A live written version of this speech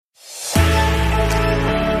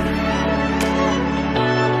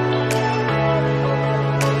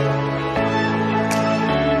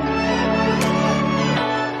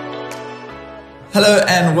Hello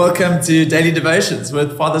and welcome to Daily Devotions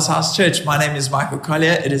with Father's House Church. My name is Michael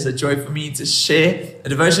Collier. It is a joy for me to share a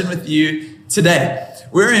devotion with you today.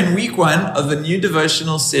 We're in week 1 of a new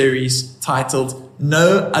devotional series titled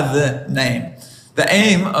No Other Name. The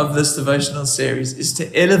aim of this devotional series is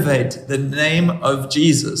to elevate the name of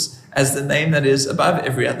Jesus as the name that is above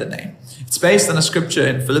every other name. It's based on a scripture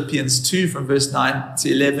in Philippians 2 from verse 9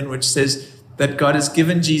 to 11, which says that God has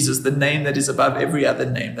given Jesus the name that is above every other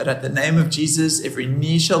name, that at the name of Jesus, every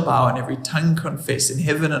knee shall bow and every tongue confess in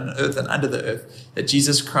heaven and earth and under the earth that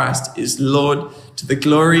Jesus Christ is Lord, to the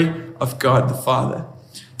glory of God the Father.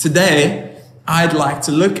 Today, I'd like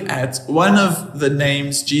to look at one of the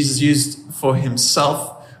names Jesus used for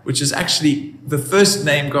himself, which is actually the first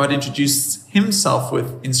name God introduced himself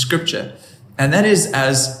with in scripture, and that is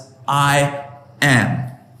as I am.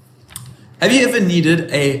 Have you ever needed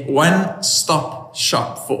a one-stop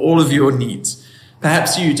shop for all of your needs?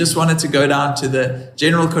 Perhaps you just wanted to go down to the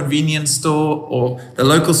general convenience store or the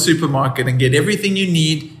local supermarket and get everything you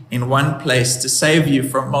need in one place to save you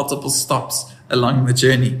from multiple stops along the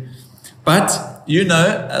journey. But you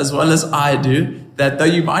know, as well as I do, that though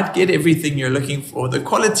you might get everything you're looking for, the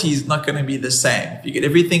quality is not going to be the same. If you get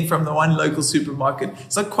everything from the one local supermarket,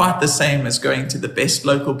 it's not quite the same as going to the best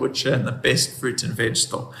local butcher and the best fruit and veg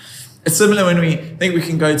store. It's similar when we think we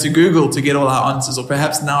can go to Google to get all our answers, or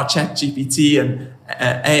perhaps now ChatGPT and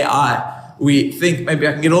AI. We think maybe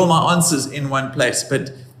I can get all my answers in one place,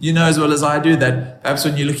 but you know as well as I do that perhaps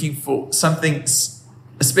when you're looking for something,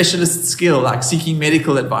 a specialist skill like seeking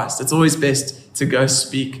medical advice, it's always best to go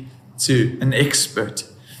speak to an expert.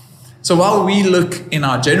 So while we look in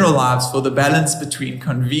our general lives for the balance between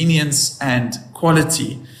convenience and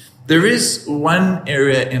quality, there is one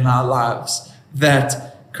area in our lives that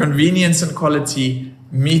convenience and quality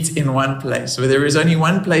meet in one place, where there is only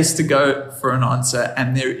one place to go for an answer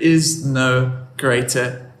and there is no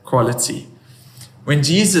greater quality. When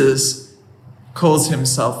Jesus calls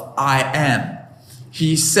himself I am,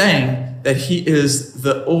 he's saying that he is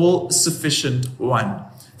the all-sufficient one,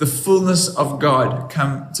 the fullness of God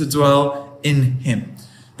come to dwell in him.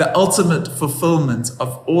 The ultimate fulfillment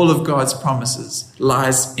of all of God's promises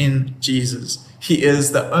lies in Jesus. He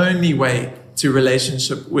is the only way to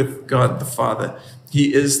relationship with God the Father.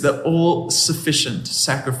 He is the all-sufficient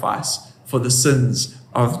sacrifice for the sins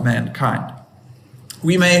of mankind.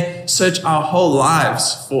 We may search our whole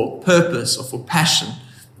lives for purpose or for passion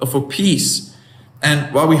or for peace.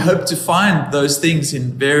 And while we hope to find those things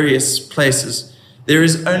in various places, there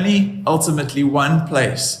is only ultimately one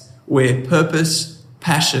place where purpose,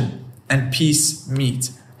 passion, and peace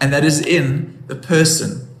meet, and that is in the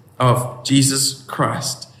person of Jesus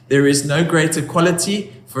Christ. There is no greater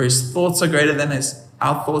quality, for his thoughts are greater than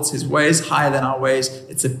our thoughts, his ways higher than our ways.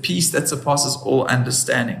 It's a peace that surpasses all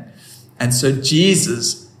understanding. And so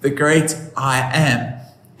Jesus, the great I am,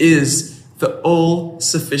 is the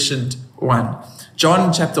all-sufficient one.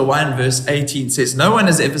 John chapter 1 verse 18 says, "No one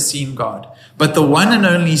has ever seen God, but the one and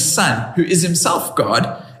only Son, who is himself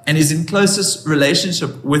God and is in closest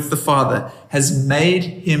relationship with the Father, has made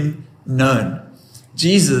him known."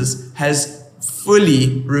 Jesus has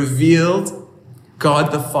fully revealed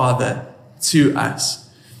God the Father to us.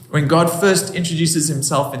 When God first introduces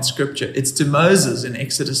himself in scripture, it's to Moses in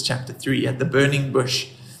Exodus chapter 3 at the burning bush.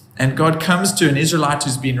 And God comes to an Israelite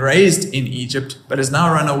who's been raised in Egypt, but has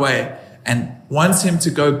now run away and wants him to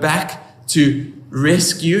go back to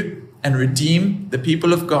rescue and redeem the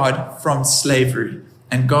people of God from slavery.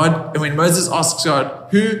 And when Moses asks God,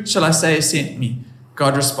 "Who shall I say sent me?"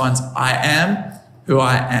 God responds, "I am who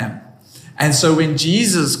I am." And so when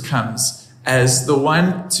Jesus comes as the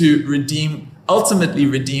one to ultimately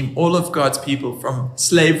redeem all of God's people from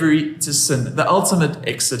slavery to sin, the ultimate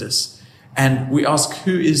exodus, and we ask,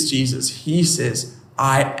 who is Jesus? He says,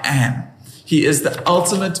 I am. He is the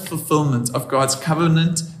ultimate fulfillment of God's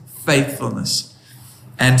covenant faithfulness.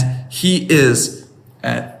 And he is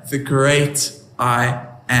the great I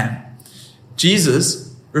am.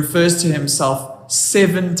 Jesus refers to himself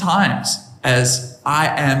 7 times as I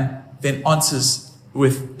am, then answers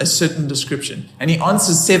with a certain description. And he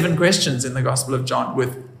answers 7 questions in the Gospel of John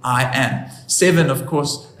with I am. 7, of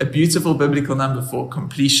course, a beautiful biblical number for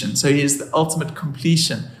completion. So he is the ultimate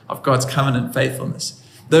completion of God's covenant faithfulness.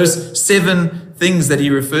 Those 7 things that he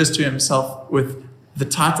refers to himself with the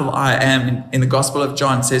title I am in the Gospel of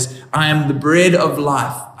John says, I am the bread of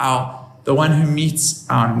life, the one who meets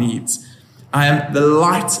our needs. I am the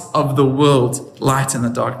light of the world, light in the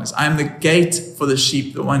darkness. I am the gate for the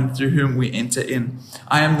sheep, the one through whom we enter in.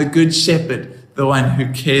 I am the good shepherd, the one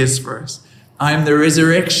who cares for us. I am the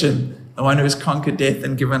resurrection, the one who has conquered death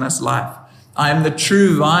and given us life. I am the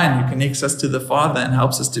true vine who connects us to the Father and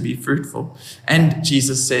helps us to be fruitful. And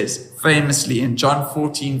Jesus says famously in John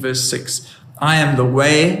 14, verse 6, I am the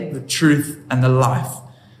way, the truth, and the life.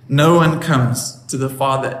 No one comes to the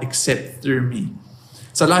Father except through me.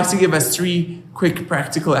 So I'd like to give us 3 quick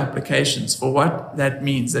practical applications for what that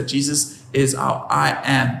means, that Jesus is our I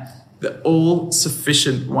am, the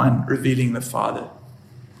all-sufficient one revealing the Father.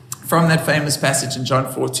 From that famous passage in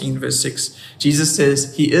John 14, verse 6, Jesus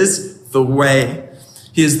says he is the way.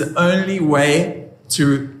 He is the only way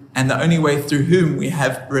to, and the only way through whom we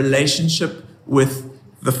have relationship with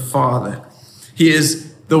the Father. He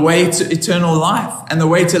is the way to eternal life, and the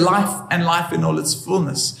way to life, and life in all its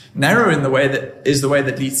fullness. Narrow in the way that is the way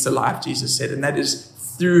that leads to life, Jesus said, and that is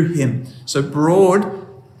through him. So broad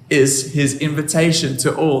is his invitation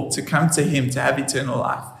to all to come to him to have eternal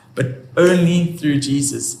life. But only through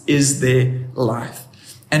Jesus is there life.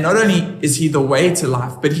 And not only is he the way to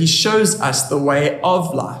life, but he shows us the way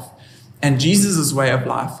of life. And Jesus' way of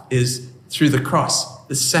life is through the cross,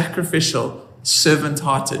 the sacrificial,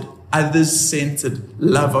 servant-hearted, others-centered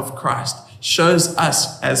love of Christ shows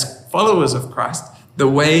us as followers of Christ the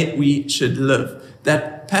way we should live.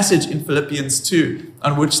 That passage in Philippians 2,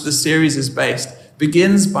 on which the series is based,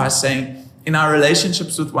 begins by saying, in our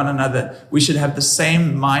relationships with one another, we should have the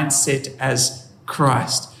same mindset as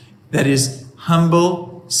Christ. That is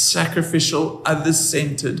humble, sacrificial,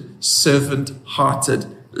 others-centered, servant-hearted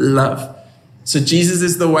love. So Jesus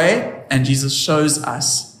is the way, and Jesus shows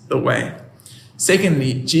us the way.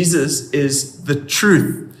 Secondly, Jesus is the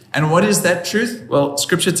truth. And what is that truth? Well,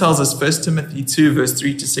 Scripture tells us, 1 Timothy 2, verse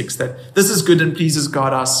 3 to 6, that this is good and pleases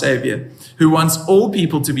God our Savior, who wants all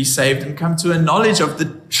people to be saved and come to a knowledge of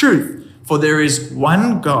the truth. For there is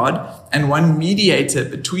one God and one mediator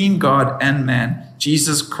between God and man,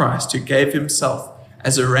 Jesus Christ, who gave himself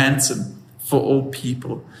as a ransom for all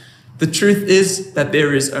people. The truth is that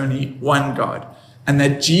there is only one God, and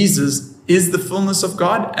that Jesus is the fullness of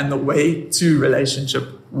God and the way to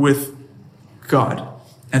relationship with God.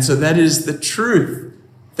 And so that is the truth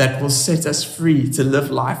that will set us free to live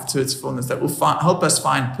life to its fullness, that will help us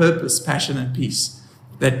find purpose, passion, and peace,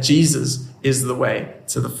 that Jesus is the way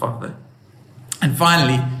to the Father. And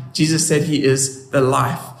finally, Jesus said he is the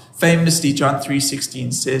life. Famously, John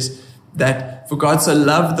 3:16 says that for God so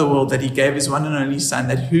loved the world that he gave his one and only Son,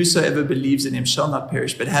 that whosoever believes in him shall not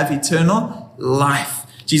perish, but have eternal life.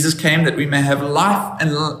 Jesus came that we may have life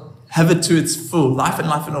and have it to its full, life and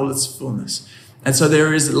life in all its fullness. And so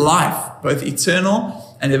there is life, both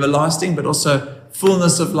eternal and everlasting, but also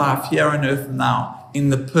fullness of life here on earth now in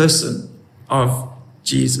the person of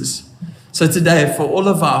Jesus. So today, for all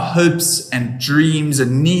of our hopes and dreams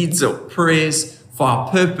and needs or prayers, for our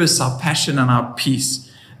purpose, our passion, and our peace,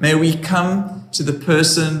 may we come to the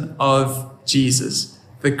person of Jesus,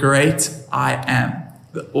 the great I am,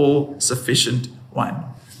 the all-sufficient one.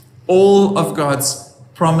 All of God's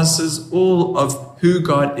promises, all of who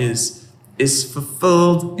God is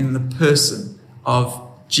fulfilled in the person of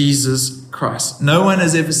Jesus Christ. No one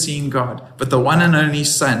has ever seen God, but the one and only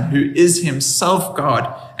Son, who is himself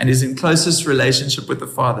God and is in closest relationship with the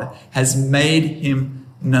Father, has made him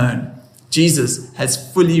known. Jesus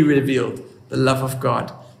has fully revealed the love of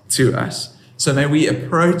God to us. So may we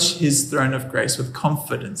approach his throne of grace with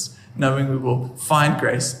confidence, knowing we will find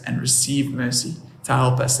grace and receive mercy to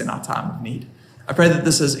help us in our time of need. I pray that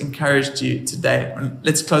this has encouraged you today.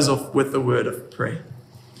 Let's close off with a word of prayer.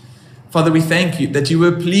 Father, we thank you that you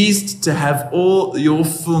were pleased to have all your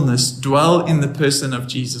fullness dwell in the person of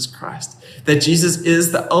Jesus Christ. That Jesus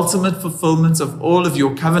is the ultimate fulfillment of all of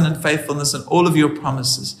your covenant faithfulness and all of your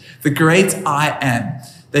promises. The great I am,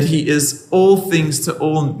 that he is all things to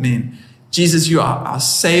all men. Jesus, you are our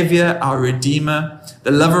Savior, our Redeemer,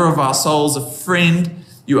 the lover of our souls, a friend.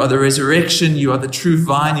 You are the resurrection. You are the true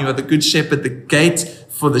vine. You are the good shepherd, the gate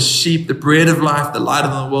for the sheep, the bread of life, the light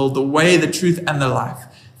of the world, the way, the truth, and the life.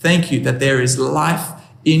 Thank you that there is life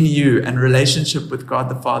in you and relationship with God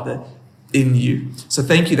the Father in you. So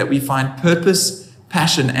thank you that we find purpose,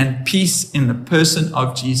 passion, and peace in the person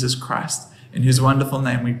of Jesus Christ. In whose wonderful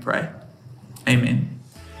name we pray. Amen.